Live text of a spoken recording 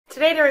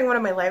Today during one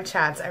of my live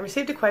chats, I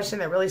received a question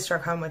that really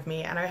struck home with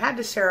me and I had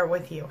to share it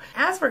with you.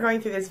 As we're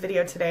going through this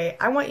video today,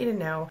 I want you to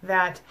know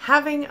that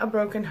having a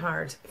broken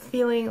heart,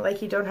 feeling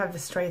like you don't have the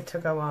strength to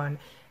go on,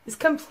 is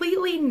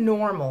completely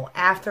normal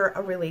after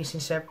a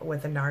relationship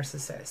with a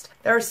narcissist.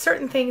 There are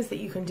certain things that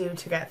you can do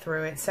to get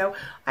through it. So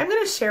I'm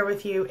going to share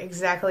with you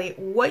exactly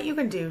what you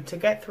can do to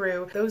get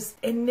through those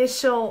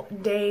initial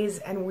days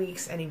and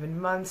weeks and even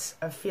months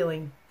of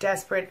feeling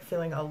desperate,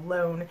 feeling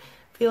alone,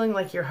 feeling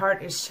like your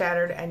heart is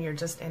shattered and you're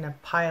just in a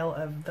pile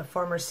of the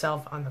former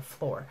self on the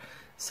floor.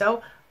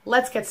 So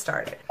let's get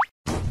started.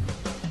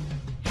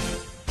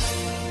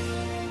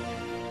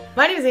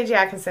 My name is Angie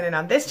Atkinson, and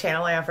on this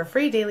channel I offer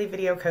free daily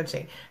video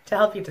coaching to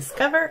help you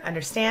discover,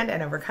 understand,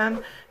 and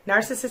overcome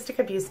narcissistic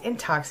abuse in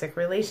toxic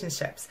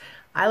relationships.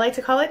 I like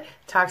to call it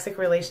toxic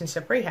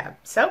relationship rehab.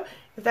 So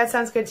if that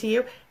sounds good to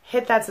you,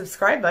 hit that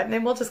subscribe button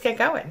and we'll just get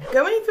going.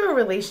 Going through a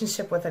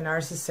relationship with a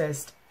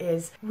narcissist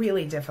is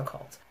really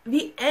difficult.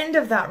 The end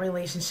of that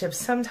relationship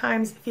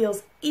sometimes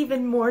feels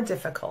even more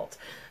difficult.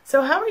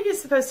 So how are you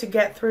supposed to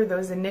get through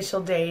those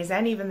initial days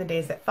and even the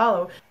days that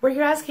follow where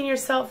you're asking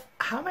yourself,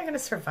 how am I going to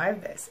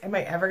survive this? Am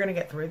I ever going to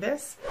get through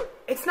this?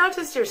 It's not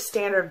just your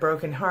standard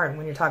broken heart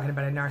when you're talking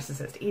about a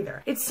narcissist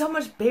either. It's so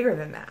much bigger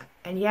than that.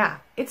 And yeah,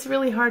 it's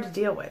really hard to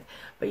deal with.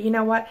 But you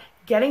know what?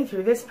 Getting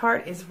through this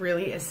part is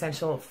really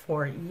essential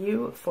for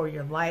you, for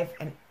your life,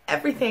 and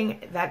everything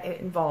that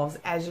it involves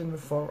as you move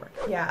forward.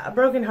 Yeah, a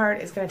broken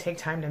heart is going to take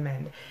time to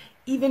mend.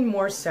 Even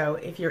more so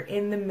if you're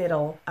in the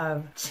middle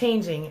of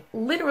changing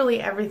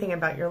literally everything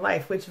about your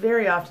life, which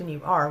very often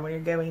you are when you're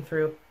going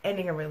through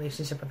ending a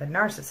relationship with a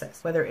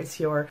narcissist, whether it's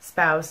your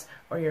spouse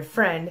or your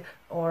friend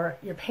or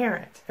your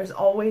parent. There's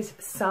always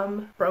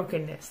some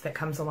brokenness that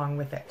comes along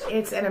with it.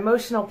 It's an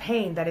emotional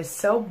pain that is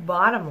so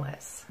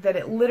bottomless that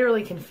it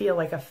literally can feel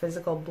like a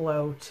physical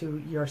blow to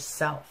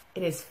yourself.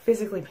 It is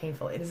physically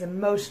painful. It is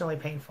emotionally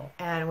painful.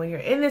 And when you're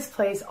in this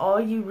place, all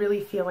you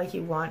really feel like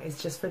you want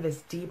is just for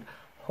this deep,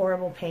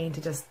 horrible pain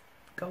to just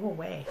go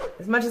away.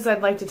 As much as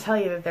I'd like to tell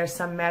you that there's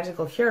some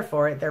magical cure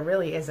for it, there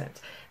really isn't.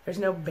 There's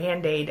no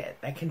band-aid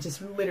that can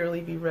just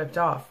literally be ripped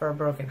off for a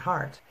broken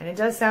heart. And it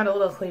does sound a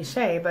little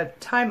cliche, but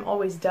time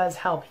always does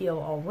help heal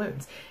all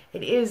wounds.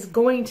 It is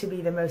going to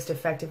be the most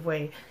effective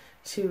way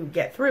to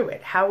get through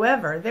it.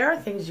 However, there are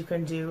things you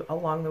can do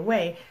along the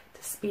way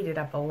to speed it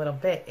up a little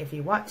bit if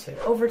you want to.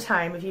 Over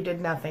time, if you did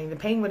nothing, the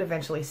pain would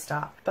eventually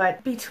stop.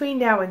 But between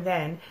now and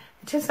then,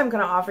 the tips I'm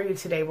going to offer you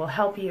today will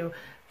help you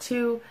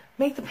to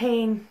make the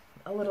pain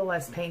a little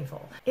less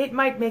painful. It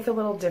might make a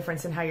little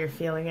difference in how you're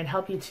feeling and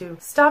help you to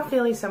stop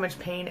feeling so much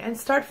pain and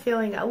start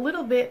feeling a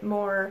little bit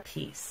more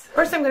peace.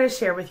 First, I'm going to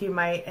share with you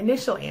my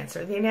initial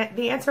answer,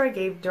 the answer I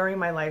gave during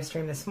my live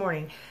stream this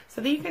morning,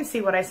 so that you can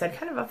see what I said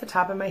kind of off the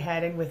top of my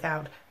head and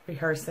without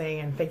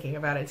rehearsing and thinking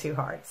about it too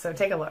hard. So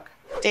take a look.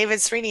 David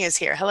Srini is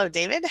here. Hello,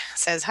 David.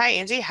 Says, hi,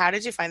 Angie. How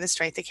did you find the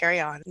strength to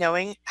carry on,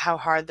 knowing how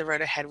hard the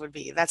road ahead would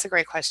be? That's a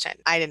great question.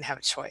 I didn't have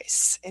a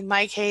choice. In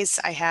my case,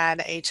 I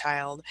had a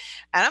child.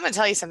 And I'm going to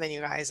tell you something,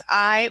 you guys.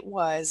 I'm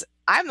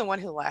the one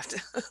who left,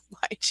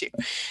 mind you.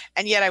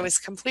 And yet I was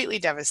completely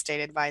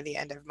devastated by the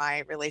end of my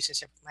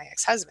relationship with my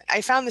ex-husband.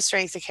 I found the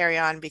strength to carry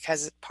on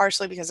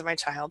partially because of my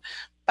child.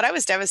 But I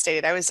was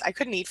devastated. I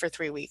couldn't eat for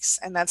 3 weeks,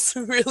 and that's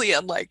really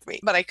unlike me.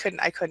 But I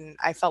couldn't.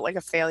 I felt like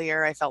a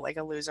failure. I felt like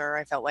a loser.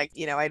 I felt like,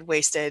 I'd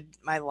wasted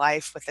my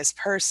life with this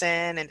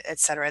person, and et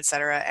cetera, et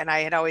cetera. And I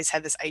had always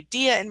had this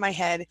idea in my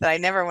head that I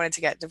never wanted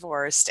to get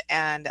divorced,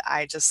 and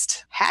I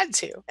just had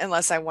to,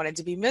 unless I wanted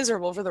to be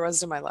miserable for the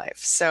rest of my life.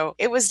 So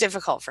it was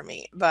difficult for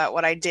me. But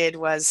what I did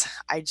was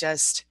I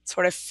just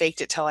sort of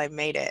faked it till I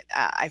made it.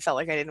 I felt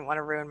like I didn't want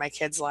to ruin my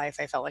kid's life.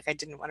 I felt like I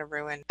didn't want to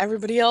ruin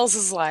everybody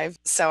else's life.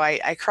 So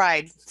I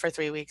cried for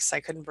 3 weeks. I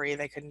couldn't breathe.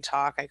 I couldn't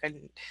talk. I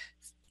couldn't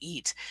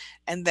eat.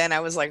 And then I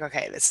was like,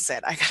 okay, this is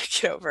it. I got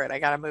to get over it. I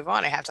got to move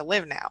on. I have to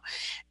live now.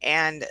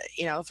 And,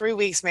 3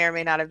 weeks may or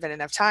may not have been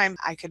enough time.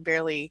 I could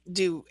barely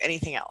do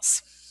anything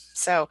else.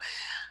 So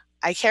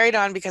I carried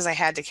on because I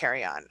had to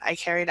carry on. I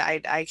carried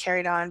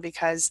on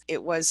because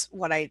it was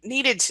what I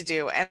needed to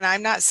do. And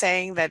I'm not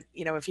saying that,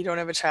 if you don't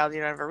have a child, you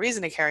don't have a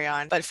reason to carry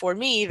on. But for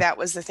me, that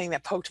was the thing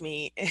that poked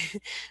me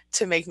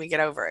to make me get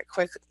over it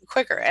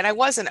quicker. And I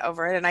wasn't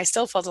over it. And I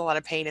still felt a lot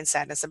of pain and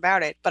sadness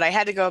about it. But I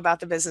had to go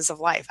about the business of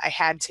life. I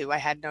had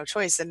no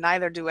choice. And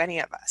neither do any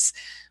of us.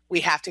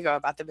 We have to go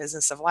about the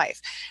business of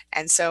life.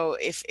 And so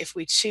if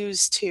we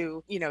choose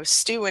to,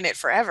 stew in it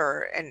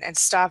forever and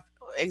stop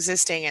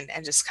existing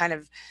and just kind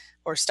of,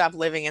 or stop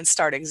living and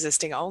start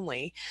existing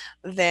only,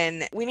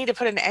 then we need to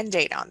put an end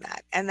date on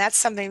that. And that's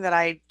something that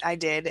I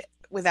did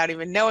without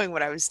even knowing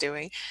what I was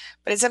doing.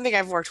 But it's something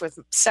I've worked with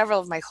several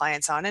of my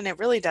clients on, and it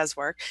really does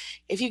work.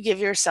 If you give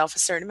yourself a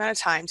certain amount of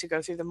time to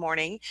go through the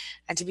morning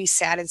and to be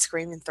sad and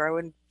scream and throw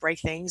and break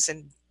things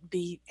and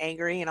be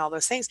angry and all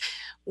those things,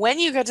 when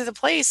you get to the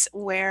place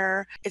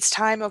where it's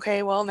time,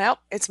 okay, well, now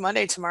it's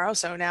Monday tomorrow.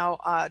 So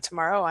now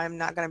tomorrow I'm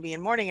not going to be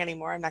in mourning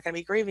anymore. I'm not going to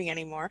be grieving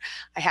anymore.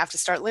 I have to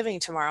start living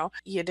tomorrow.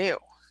 You do.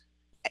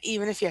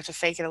 Even if you have to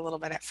fake it a little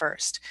bit at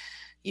first.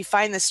 You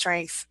find the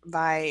strength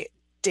by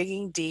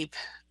digging deep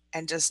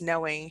and just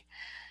knowing,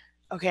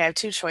 okay, I have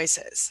two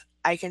choices.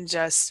 I can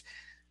just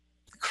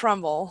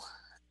crumble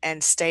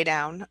and stay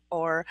down,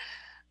 or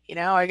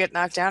I get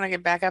knocked down, I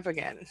get back up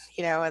again,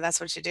 and that's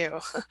what you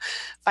do.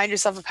 Find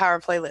yourself a power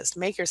playlist,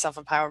 make yourself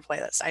a power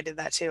playlist. I did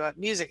that too.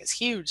 Music is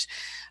huge.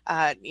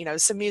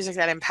 Some music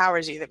that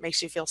empowers you, that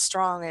makes you feel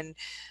strong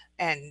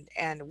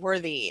and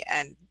worthy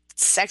and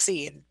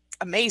sexy and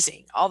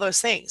amazing, all those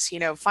things,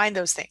 find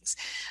those things.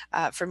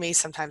 For me,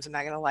 sometimes, I'm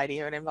not going to lie to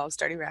you, it involves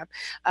dirty rap.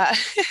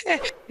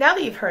 Now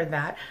that you've heard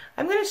that,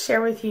 I'm going to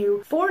share with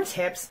you 4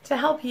 tips to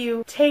help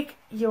you take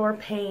your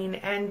pain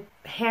and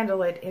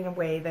handle it in a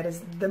way that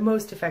is the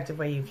most effective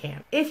way you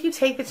can. If you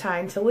take the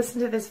time to listen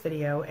to this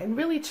video and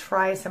really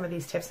try some of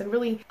these tips and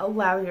really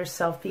allow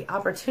yourself the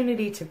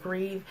opportunity to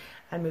grieve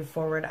and move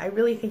forward, I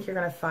really think you're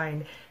going to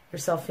find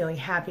yourself feeling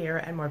happier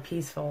and more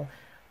peaceful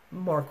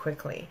more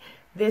quickly.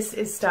 This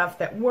is stuff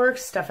that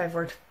works, stuff I've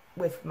worked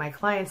with my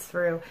clients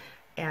through,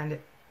 and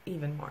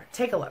even more.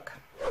 Take a look.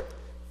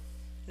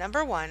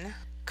 Number 1,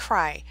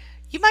 cry.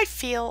 You might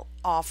feel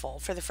awful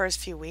for the first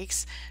few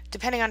weeks,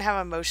 depending on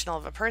how emotional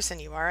of a person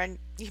you are, and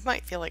you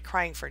might feel like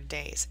crying for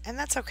days, and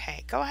that's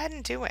okay. Go ahead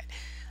and do it.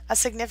 A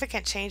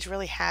significant change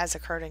really has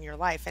occurred in your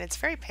life, and it's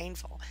very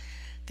painful.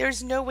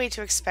 There's no way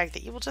to expect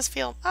that you will just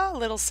feel a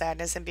little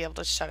sadness and be able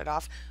to shut it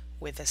off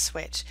with a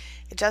switch.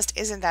 It just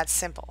isn't that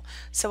simple.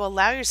 So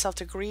allow yourself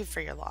to grieve for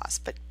your loss,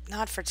 but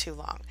not for too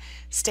long.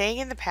 Staying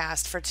in the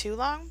past for too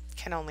long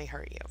can only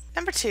hurt you.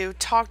 Number 2,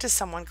 talk to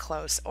someone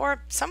close,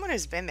 or someone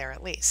who's been there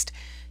at least.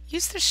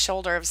 Use the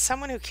shoulder of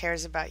someone who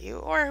cares about you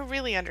or who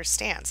really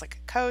understands, like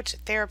a coach, a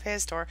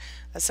therapist, or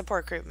a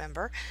support group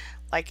member,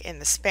 like in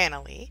the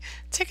Spanily,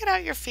 to get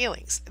out your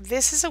feelings.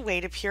 This is a way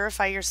to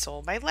purify your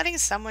soul by letting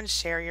someone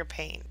share your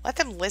pain. Let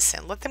them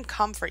listen, let them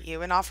comfort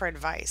you and offer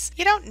advice.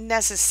 You don't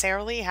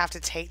necessarily have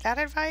to take that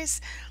advice,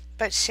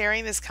 but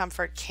sharing this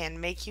comfort can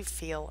make you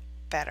feel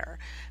better.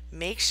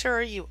 Make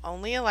sure you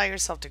only allow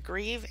yourself to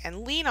grieve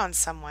and lean on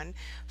someone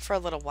for a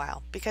little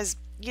while, because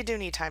you do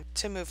need time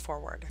to move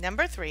forward.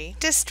 Number 3,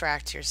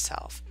 distract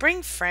yourself.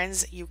 Bring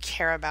friends you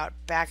care about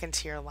back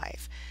into your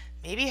life.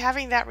 Maybe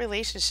having that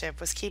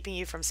relationship was keeping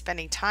you from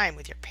spending time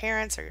with your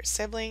parents or your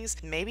siblings.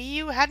 Maybe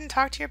you hadn't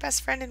talked to your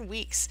best friend in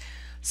weeks.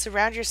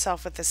 Surround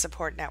yourself with a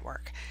support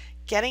network.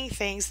 Getting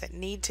things that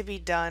need to be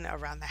done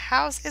around the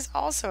house is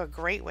also a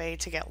great way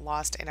to get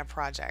lost in a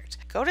project.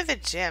 Go to the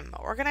gym,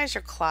 organize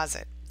your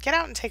closet, get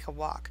out and take a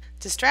walk.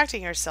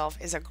 Distracting yourself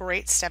is a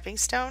great stepping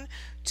stone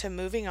to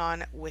moving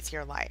on with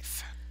your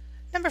life.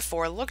 Number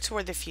 4, look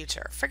toward the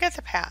future. Forget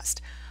the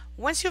past.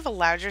 Once you've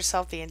allowed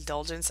yourself the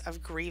indulgence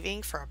of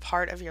grieving for a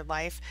part of your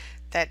life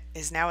that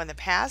is now in the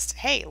past,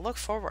 hey, look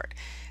forward.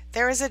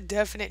 There is a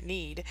definite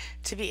need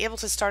to be able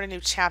to start a new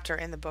chapter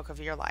in the book of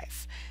your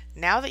life.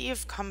 Now that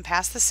you've come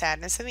past the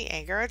sadness and the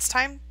anger, it's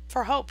time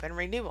for hope and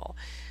renewal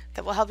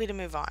that will help you to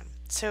move on.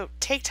 So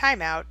take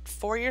time out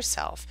for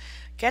yourself.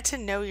 Get to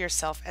know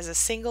yourself as a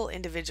single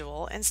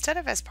individual instead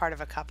of as part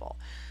of a couple.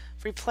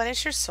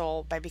 Replenish your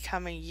soul by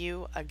becoming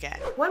you again.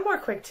 One more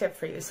quick tip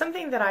for you,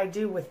 something that I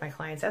do with my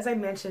clients, as I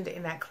mentioned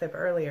in that clip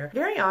earlier.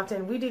 Very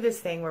often we do this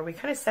thing where we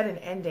kind of set an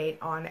end date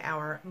on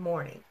our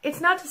mourning.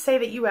 It's not to say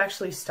that you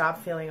actually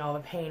stop feeling all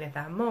the pain at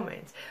that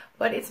moment,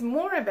 but it's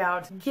more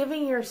about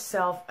giving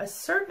yourself a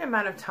certain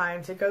amount of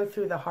time to go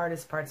through the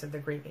hardest parts of the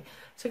grieving,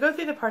 to go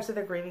through the parts of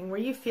the grieving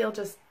where you feel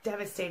just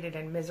devastated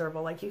and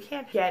miserable, like you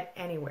can't get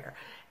anywhere.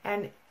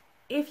 And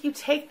if you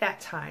take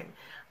that time,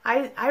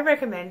 I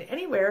recommend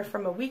anywhere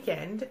from a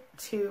weekend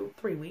to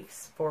 3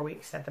 weeks, 4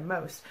 weeks at the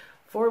most.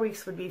 4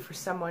 weeks would be for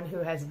someone who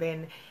has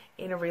been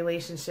in a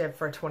relationship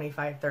for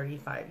 25,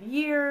 35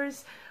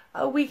 years.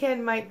 A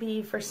weekend might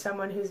be for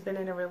someone who's been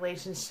in a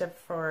relationship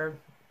for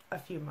a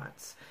few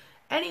months.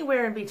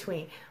 Anywhere in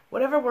between,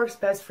 whatever works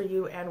best for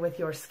you and with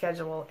your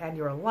schedule and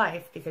your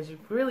life, because you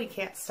really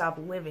can't stop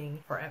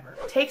living forever.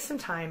 Take some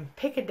time,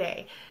 pick a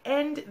day,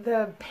 end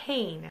the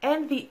pain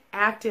and the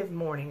active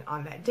mourning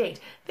on that date.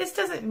 This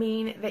doesn't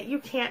mean that you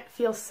can't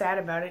feel sad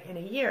about it in a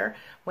year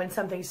when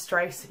something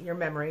strikes your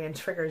memory and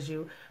triggers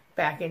you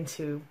back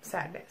into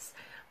sadness.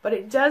 But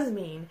it does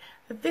mean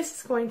that this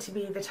is going to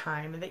be the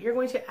time that you're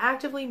going to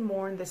actively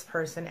mourn this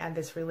person and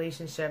this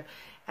relationship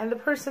and the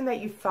person that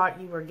you thought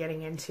you were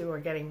getting into or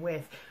getting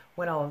with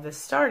when all of this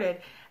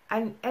started,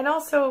 and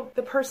also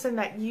the person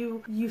that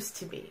you used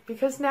to be,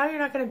 because now you're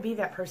not going to be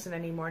that person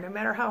anymore, no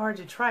matter how hard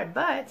you try,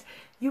 but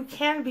you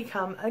can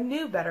become a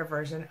new, better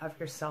version of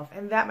yourself,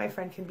 and that, my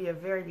friend, can be a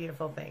very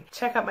beautiful thing.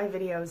 Check out my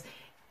videos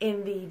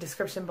in the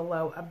description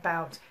below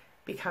about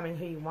becoming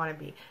who you want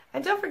to be,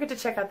 and don't forget to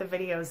check out the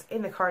videos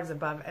in the cards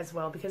above as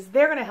well, because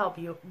they're going to help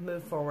you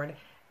move forward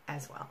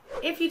as well.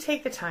 If you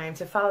take the time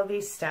to follow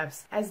these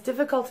steps, as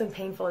difficult and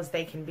painful as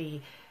they can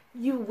be,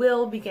 you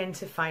will begin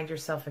to find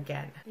yourself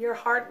again. Your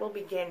heart will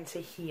begin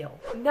to heal.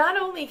 Not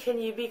only can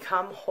you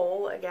become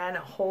whole again, a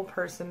whole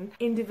person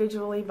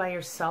individually by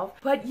yourself,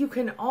 but you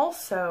can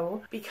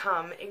also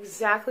become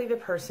exactly the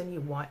person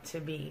you want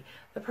to be,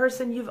 the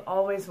person you've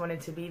always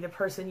wanted to be, the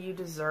person you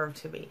deserve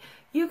to be.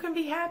 You can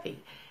be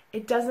happy.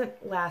 It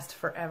doesn't last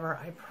forever,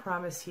 I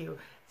promise you.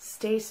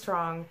 stay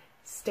strong,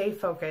 stay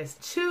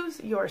focused.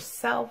 Choose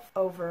yourself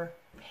over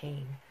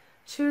pain.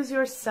 Choose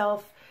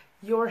yourself,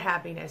 your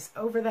happiness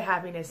over the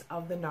happiness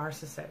of the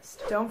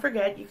narcissist. Don't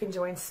forget, you can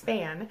join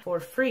SPAN for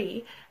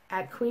free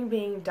at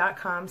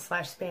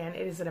queenbeing.com/SPAN.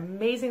 It is an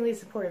amazingly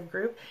supportive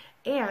group,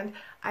 and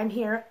I'm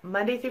here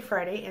Monday through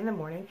Friday in the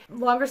morning.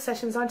 Longer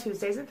sessions on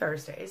Tuesdays and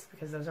Thursdays,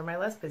 because those are my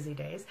less busy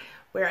days,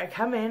 where I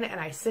come in and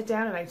I sit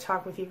down and I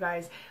talk with you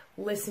guys,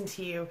 listen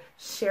to you,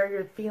 share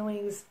your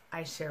feelings.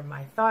 I share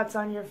my thoughts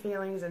on your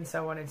feelings, and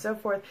so on and so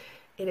forth.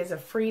 It is a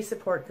free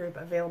support group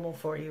available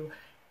for you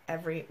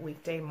every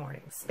weekday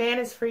morning. SPAN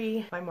is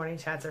free. My morning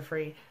chats are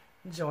free.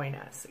 Join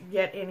us.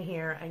 Get in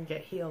here and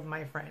get healed,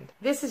 my friend.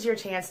 This is your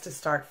chance to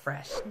start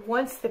fresh.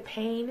 Once the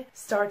pain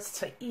starts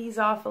to ease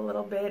off a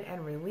little bit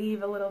and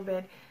relieve a little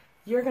bit,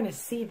 you're going to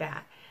see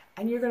that.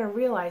 And you're going to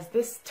realize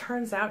this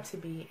turns out to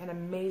be an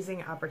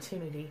amazing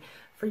opportunity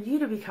for you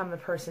to become the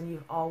person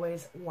you've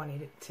always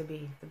wanted it to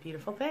be. The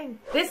beautiful thing.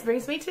 This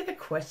brings me to the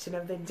question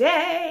of the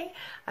day.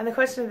 And the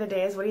question of the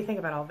day is, what do you think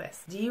about all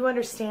this? Do you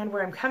understand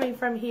where I'm coming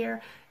from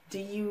here? Do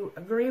you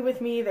agree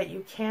with me that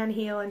you can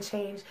heal and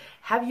change?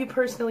 Have you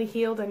personally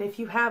healed? And if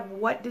you have,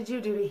 what did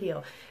you do to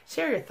heal?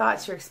 Share your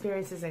thoughts, your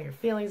experiences, and your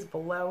feelings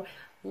below.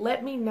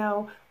 Let me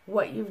know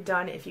what you've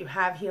done if you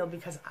have healed,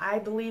 because I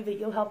believe that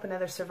you'll help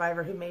another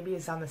survivor who maybe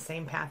is on the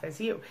same path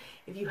as you.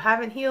 If you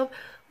haven't healed,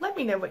 let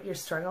me know what you're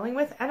struggling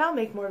with, and I'll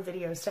make more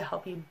videos to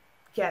help you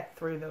get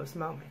through those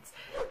moments.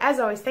 As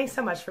always, thanks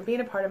so much for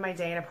being a part of my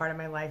day and a part of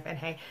my life. And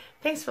hey,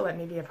 thanks for letting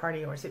me be a part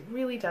of yours. It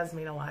really does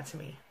mean a lot to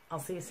me. I'll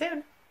see you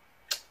soon.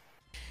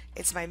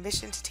 It's my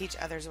mission to teach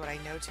others what I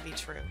know to be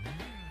true.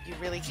 You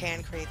really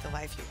can create the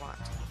life you want.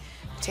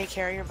 Take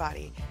care of your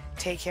body,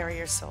 take care of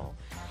your soul,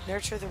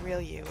 nurture the real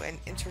you, and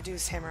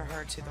introduce him or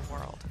her to the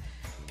world.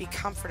 Be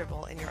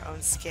comfortable in your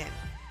own skin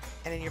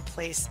and in your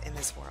place in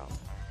this world.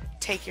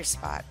 Take your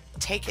spot,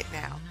 take it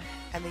now,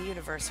 and the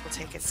universe will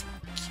take its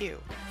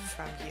cue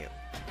from you.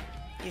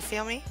 You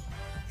feel me?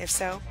 If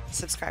so,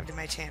 subscribe to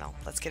my channel.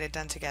 Let's get it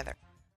done together.